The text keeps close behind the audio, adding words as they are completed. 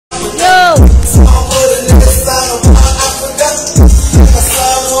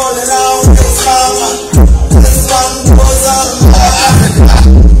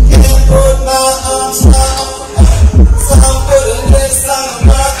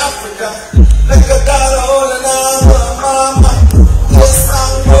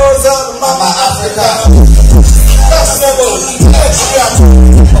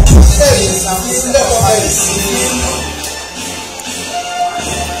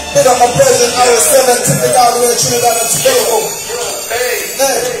Big up my president, R.I.Z, typical all the way to Trinidad and Tobago.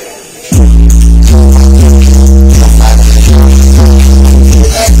 Hey.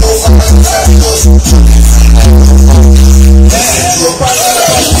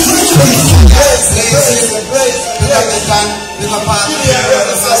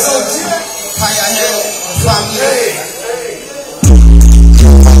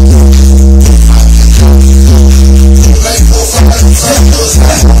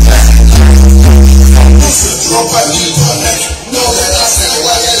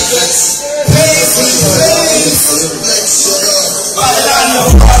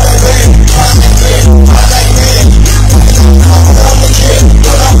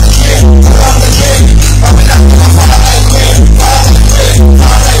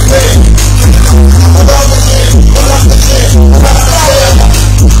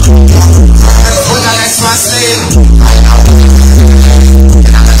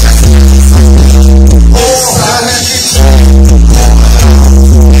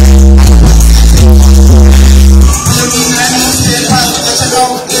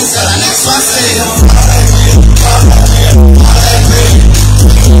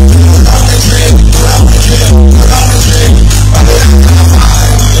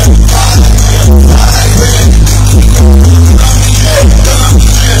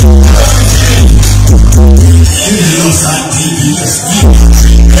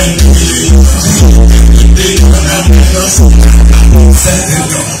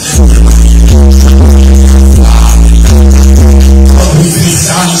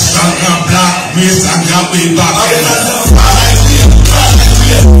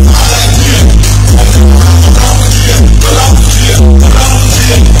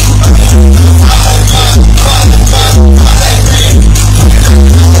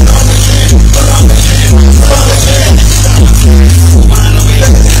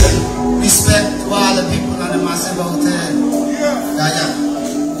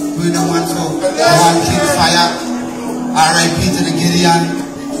 R.I.Z to the Gideon.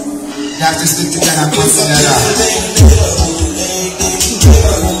 You have to stick together and come together.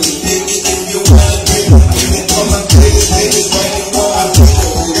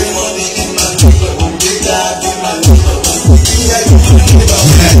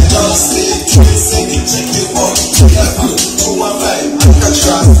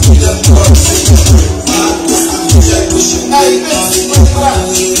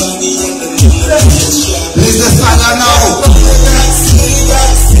 Please the father now.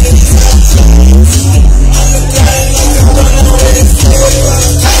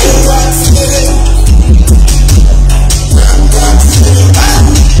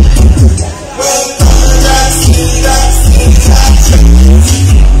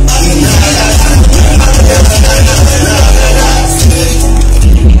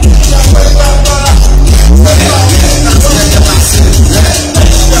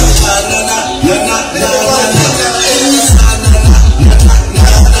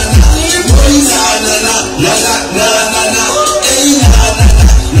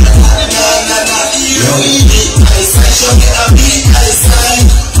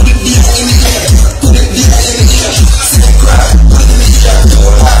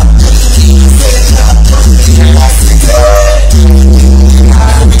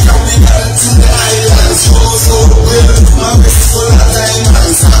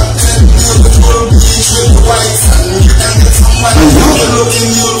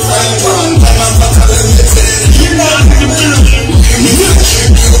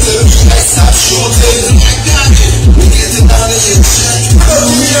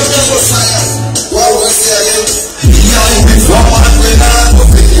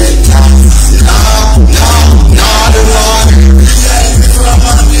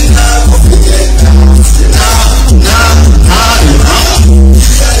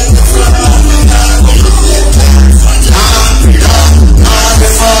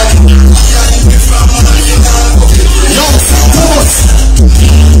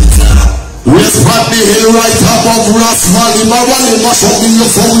 Right above Ras Valley, Marali must have been your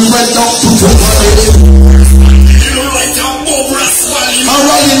phone went down to Tobago. Right above Ras Valley,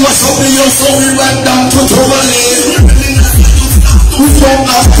 Marali must have been your phone went down to Tobago. We don't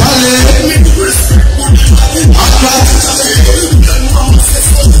have Calais.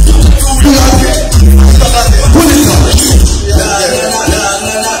 Pull it up.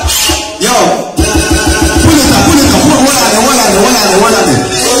 Yo, pull it up. One on it.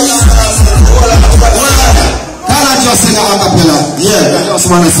 Sing a cappella. Yeah, I just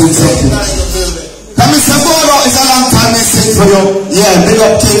want to sing something. Mr. Bordeaux is a long time sing for you. Yeah, big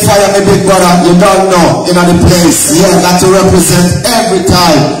up King Fire, my big brother. You don't know, in the place. Yeah, got to represent every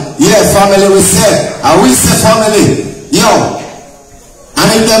time. Yeah, family we say. And we say family. Yo. And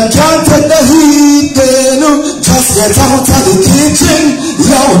if them can't take the heat, then just get out of the kitchen.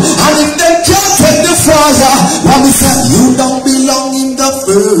 Yo. And if them can't take the fire, what we say, you don't belong in the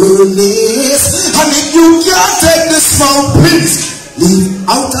furnace. And if you can't take the smoke, please leave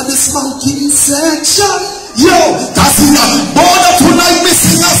out of the smoking section. Yo, cause in a Bordeaux tonight we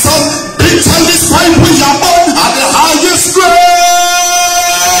sing a song. Big time this pipe we are born at the highest grade.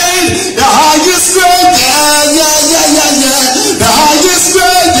 The highest grade, yeah, yeah, yeah, yeah, yeah. The highest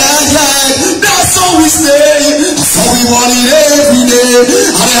grade, yeah, yeah. That's how we stay. That's how we want it every day.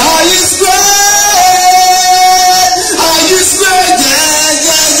 At the highest grade. Highest grade, yeah,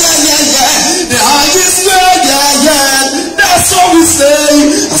 yeah, yeah, yeah, yeah. The highest grade, yeah, yeah. That's how we stay.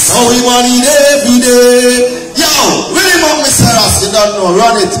 That's how we want it every day. Yo, really want me serious, you don't know,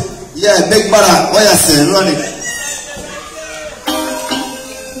 run it. Yeah, big brother, what you say, run it.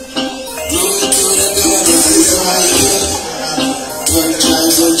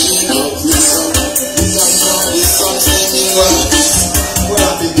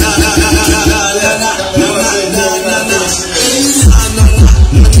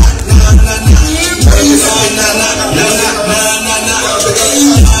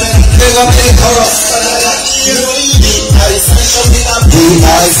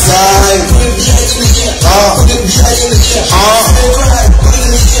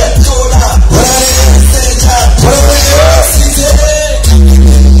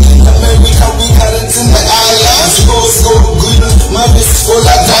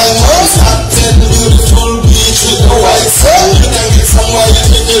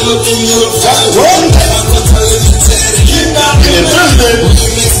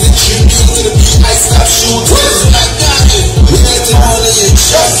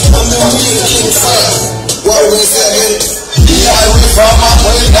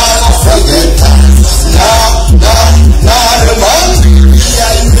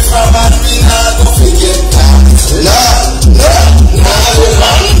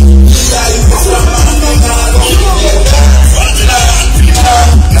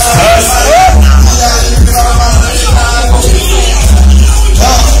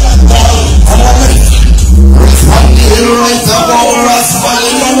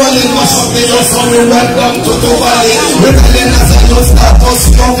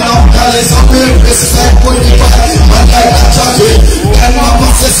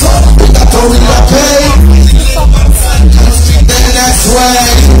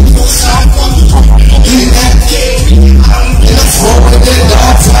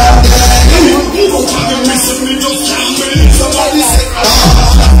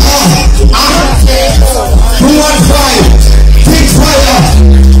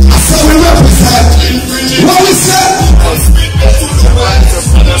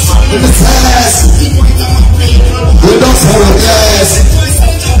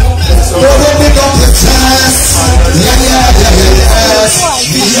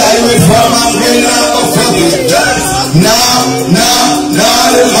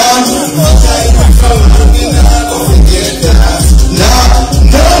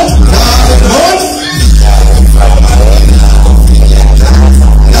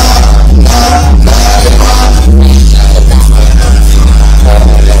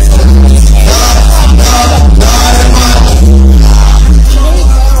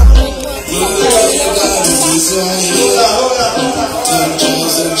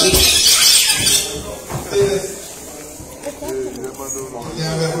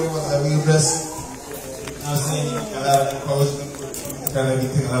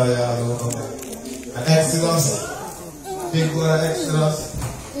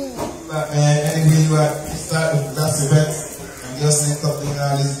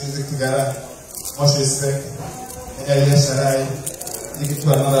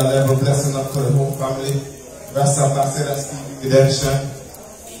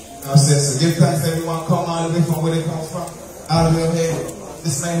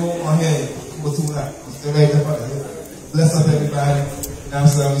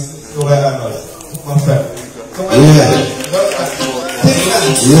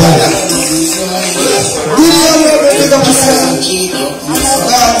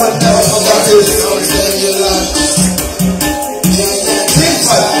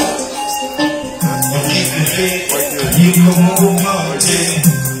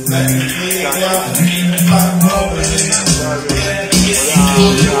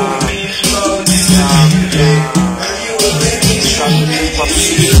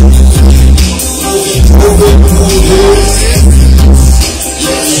 Move it.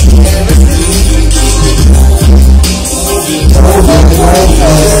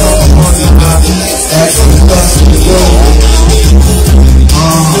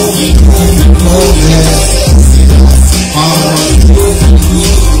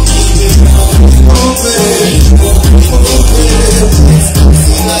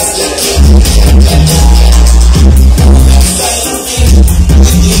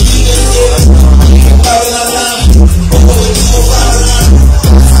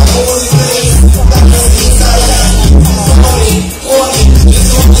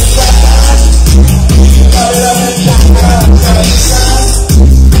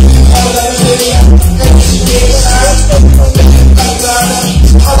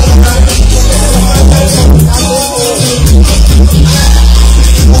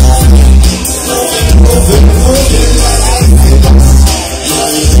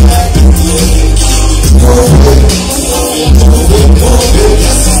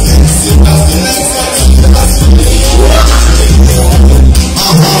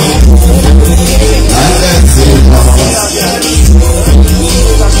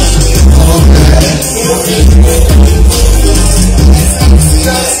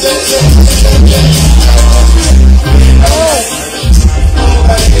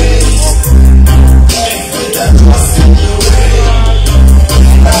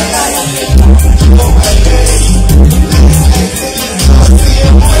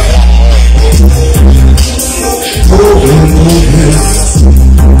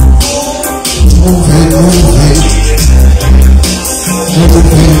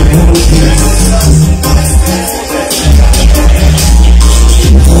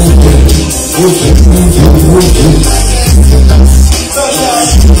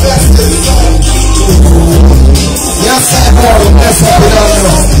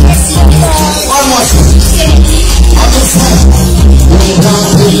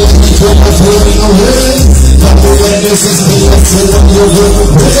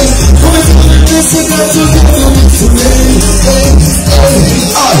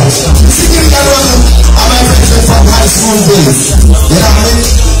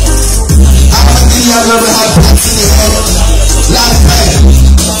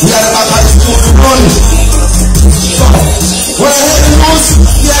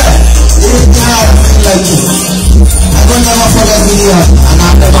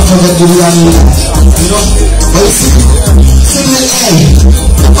 Gideon, you know, but you see, the end,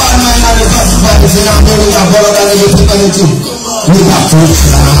 the bad man and the bad man is in our building, our brother, and the technology. We have to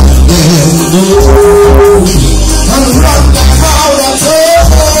try. And run the crowd and say,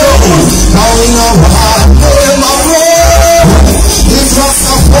 now we know why my road is just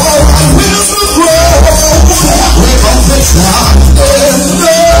a fall and wheels will grow. We can fix that.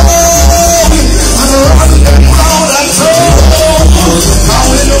 And run the crowd and say, now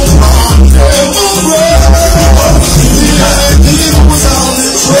we know why.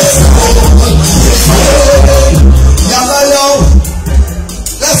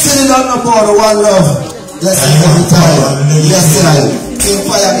 Let's sing it on the board, one love. Let's sing it every time. Yes, tonight. King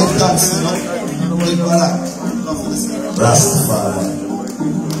Fire, give thanks, you know. King Fire. Rastafari.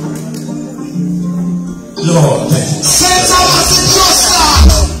 Lord, send someone to Joshua.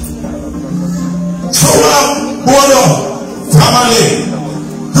 So, Bordeaux, family.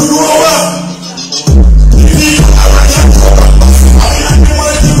 You know what? People are right here. I don't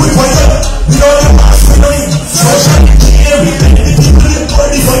want to keep it quiet. We don't have to do it. Social everything. People in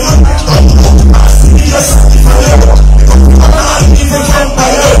body for you. I'm not even from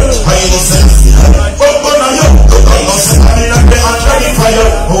fire. I ain't sensitive. But on you. I'm not standing up there under the fire.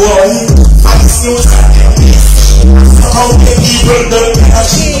 Oh, I'm still standing. How many people don't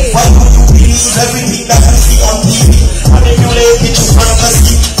achieve? Why do you believe everything that you see on TV? Manipulate it to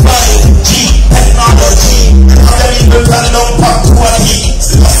fantasy. 5G technology. How many people can now pack to a T?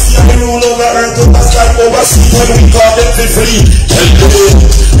 See the rule over earth to pass like overseas when we call them for free. Tell me,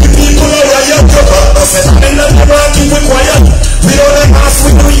 the people are right up. I said, I mean, let them keep it quiet. We don't have ask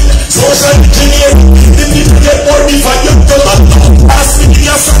we do it. Social engineering. The people get more before you do that. Ask me to be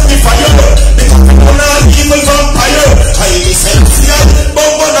a sacrifice. Because we don't have evil vampire. I listen to you.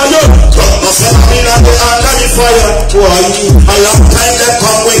 Bomb on you. I said, I mean, I'm under the fire. Why? A long time they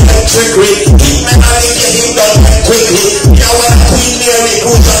come with them trickery. Keep me and get him done quickly. Now when Queen Mary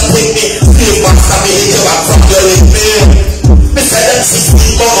goes and take me, feel back stability back from the repair. Me say them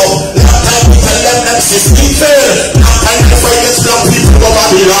 16 bomb. Long time we tell them 16 fail. Long time they fight against black people go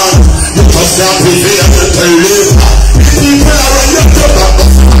Babylon. You just can't prevail and you tell live. The people are right up to back.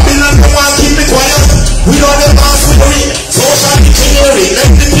 Babylon they want to keep it quiet. We don't have ask with me. Social engineering. Let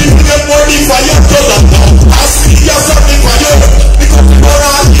the people get more fire to that now. Ask me to get something fire. Because we don't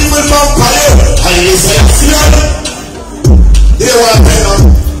have evil vampire. And you say, see them? They want to pay them.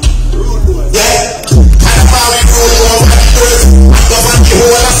 Yeah? And if I will roll you over the earth and govern the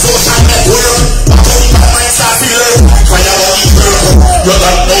whole of social network, I'm going back my start to learn. Fire on the earth. You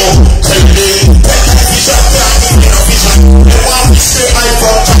don't know. Tell me. Take that vision. They are giving a vision. They want to stay high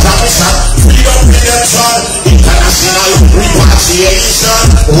from Chaka Mission. Freedom redemption. International repatriation.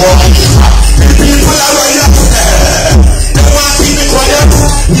 Why? The people are right up there. They want to keep it quiet.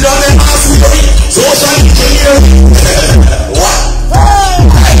 We don't have ask with me. Social engineering. What?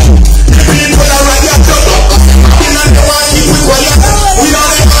 The people are right up there. We don't want to keep it quiet. We don't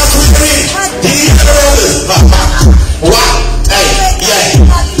have ask with me. The rebels. What? Hey, yeah.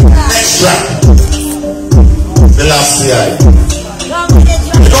 Next track. The last year.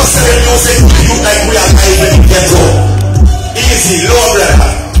 We don't say the music to you like we are live in the ghetto. Easy, low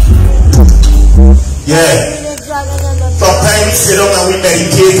brother. Yeah. Sometimes we sit down and we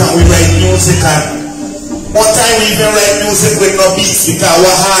meditate and we write music, and one time we even write music with no beats because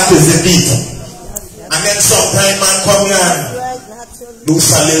our heart is a beat. And then sometimes man come here and do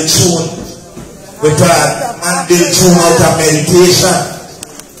some little tune with man build tune out of meditation.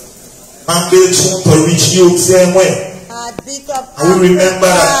 Man build tune to reach you the same way. And we remember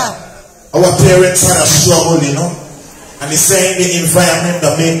that our parents had a struggle, you know. And he's saying the environment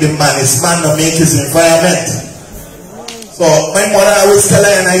that made the man, it's man that make his environment. So my mother always tell her,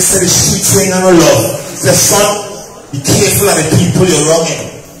 and I said the street saying I don't love. She said, son, be careful of the people you're wronging.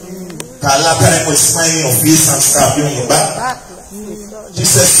 Because a lot of them will smile in your face and start doing your back. She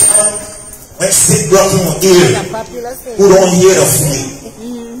said, son, when stick broke in your ear, who don't hear the feel?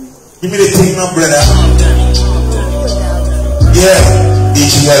 Give me the thing now, brother. Yeah,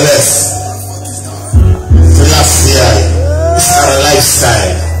 DGLS. Philosophy. It's not a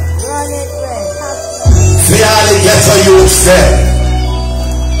lifestyle. All the ghetto youths there.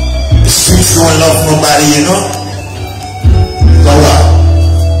 The streets don't love nobody, you know. So what?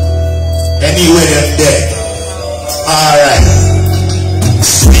 Anyway, them dead. Alright.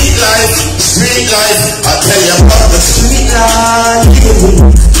 Street life. I tell you about the street life.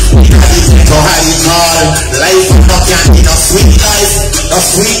 So how you call life and not in a sweet life. A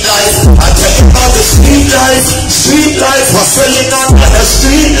sweet life. I tell you about the street life. Street life. What's going on in the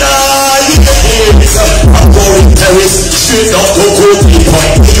street life? I'm going terrace. Street don't go to the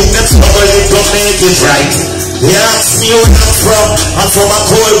point. You can struggle, you don't make it right. They ask me where I'm from. I'm from a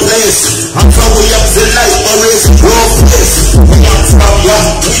cold place. I'm from where you have the light, always rough place. Where I'm from, yeah,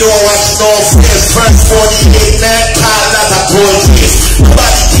 we don't watch no face. First 48 man, call that a cold place.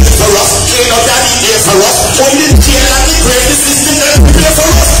 Nobody cares for us, ain't no daddy there for us. Only the jail and the grave, the system that prepare for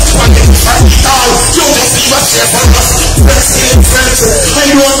us. When they fight it all, you just leave us there for us. First killing friends, I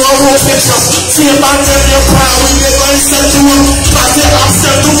don't know who pictures. See a man tell your power, we get going to set you up. But they ask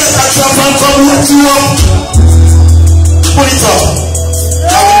them to get a job and come with you up. Put it up.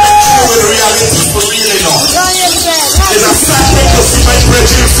 I will make sure with reality people really know. There's a sad thing to see my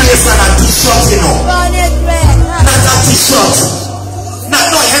brethren face and a t-shirt, you know. Not a t-shirt. Not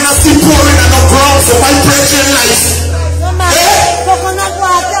no Hennessy pouring on the ground for my brethren life.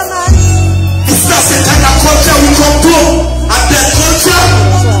 It's not the kind of culture we come to. And that culture.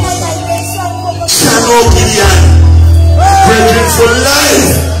 Channel Gideon. Brethren for life.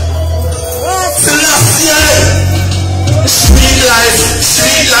 Celestial. Street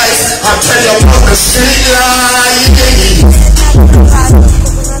life, I tell you about the street life.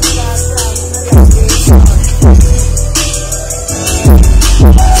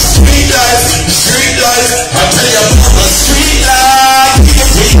 Street life, I tell you about the street life.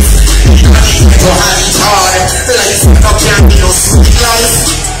 So hard it's hard, life no can't be no street life.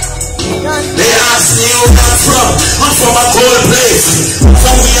 They ask me where I'm from a cold place.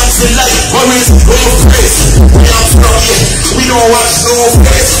 From we have the light, always rough place. We are from here, we don't watch no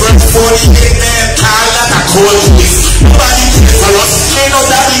face. From 48 man, call that a cold place. Nobody there for us, ain't no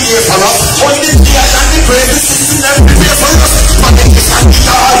daddy there for us. Only the jail and the grave, the system that prepare for us. But they just have it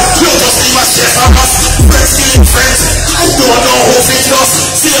all, you just leave us there for us. Friends killing friends, I don't know who fit us.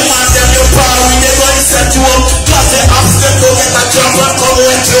 See a man tell your power, we never set you up. Cause they ask them to get a job and come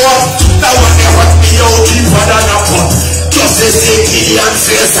wake you up. That one never be out deeper than a cut. Just they say Gideon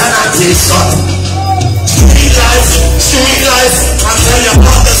face and a t-shirt. Street life, I tell you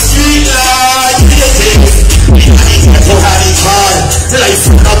about the street life. People had it hard. Life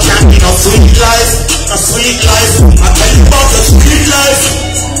no can't be no sweet life. A sweet life, I tell you about the street life.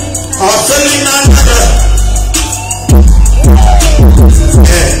 I'll tell you another.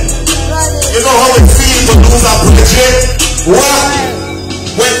 Yeah. You know how it feels to lose a bridge? What?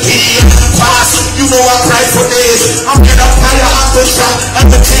 When Gideon passed, you know I cried for days. I'm in a fire and the shot and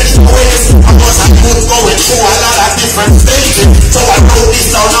the change the ways. I was a youth going through a lot of different stages. So I wrote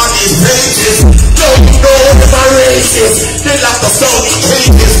this down on these pages. Don't know what my race is. They locked us down in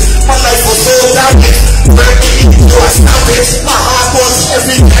cages. My life was so damaged. Burning into a savage. My heart was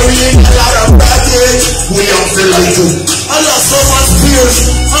heavy, carrying a lot of baggage. We up the light. I lost so much fears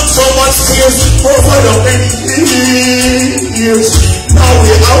and so much tears over the many years. Now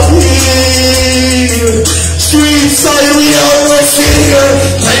we're out here. Street side, we are no fear.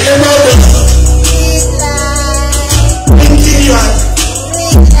 Like them other. Gideon.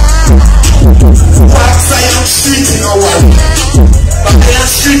 Walk side on street in a worry. But they on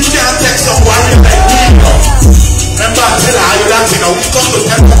street can't take some worry like me now. Remember I tell her how you like, you know, we come to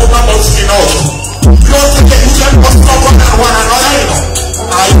tell you about skin out. You don't forget you can bust up on one another, you know.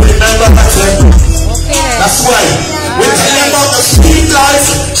 I remember that thing. That's why we tell them about the street life.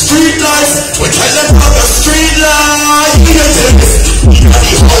 We tell them about the street life. You know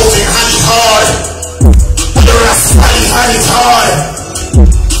the housing and it's hard. The Rastafari and it's hard.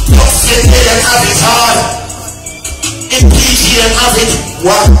 Just sit there and have it hard. In PG and have it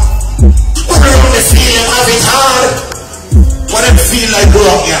what? Whatever they feel and have it hard. Whatever feel like go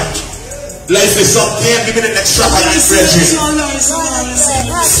up here. Life is up there, give me the next track on this bridge.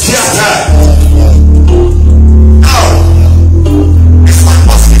 Scatter. Now, this one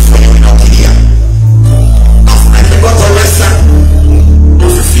must be for you in our Gideon. Now, I can go to a restaurant.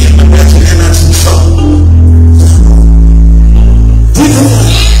 If you feel the better energy, so.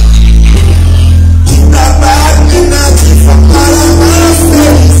 Keep that bad energy from all of our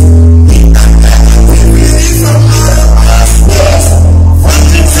face. Keep that bad energy from all of our face.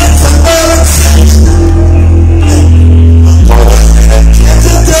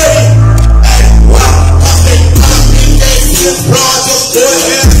 Today,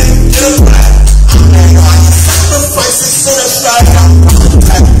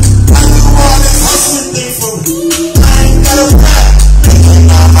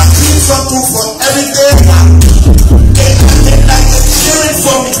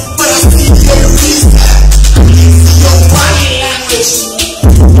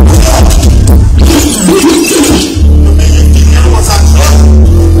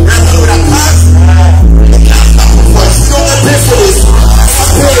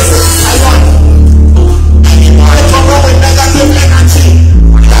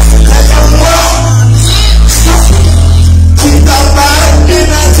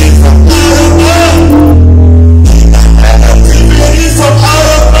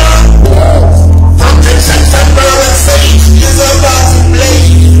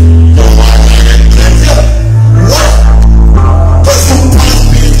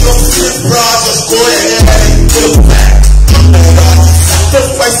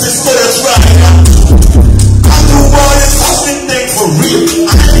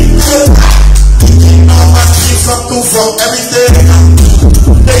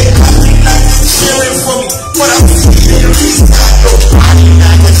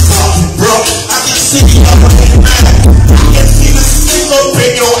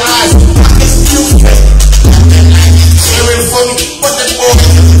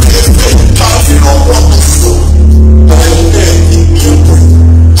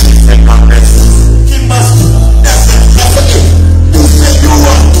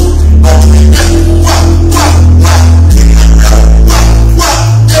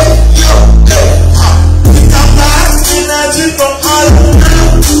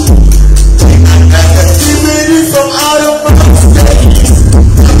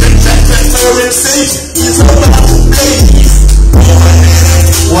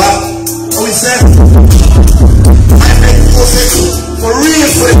 said, I make music for real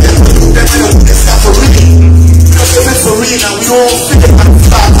for the people. Them I don't it's not for real. Because if it's for real and we all figure out the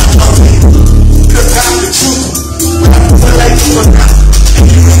fact and nothing. We don't talk the truth. We have people like you or not. And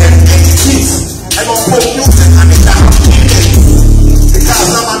you will get any peace. I don't put music and it's not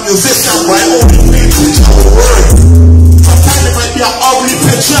because I'm a musician, but I only play picture of the word. Sometimes it might be an ugly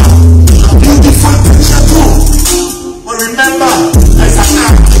picture, a beautiful picture too. But remember, as an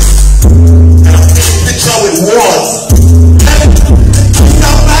artist, and I'm taking a picture with words.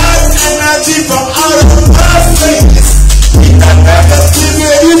 The bad energy from out of the place. The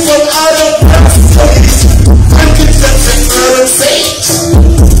negativity from out of the place. Frankincense and myrrh and sage.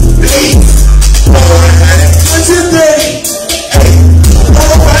 Please, go ahead and put it ready. Hey, go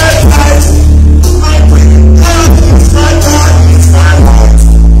ahead, guys. I pray God, it's my God, it's my Lord.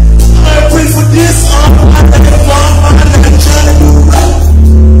 I pray for this on my platform, on my channel.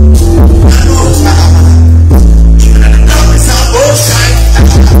 I know it's not even in the darkness, I'm both shine.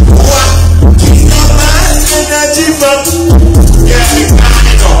 What? Keep your mind energy from. Yeah,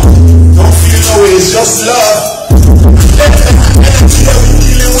 I know. Don't feel no way, it's just love. Let the energy that we're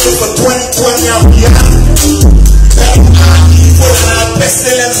dealing with for 2020 and beyond. That evil and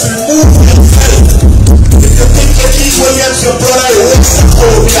pestilence remove yourself. If you think you're evil against your brother, you will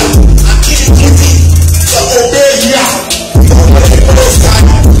support ya. I can't give it. You obey ya. Don't let people those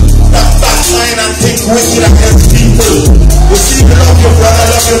guys that backline and think wicked against people. You see, you love your brother,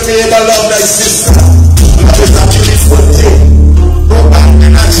 love your neighbor, love thy sister. Love is a beautiful thing. No bad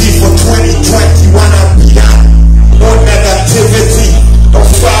energy for 2021 and beyond. No negativity, no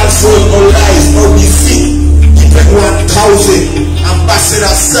falsehood, no lies, no deceit. Keep it 1,000.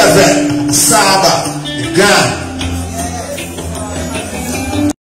 Ambassador 7, Saba, the gun.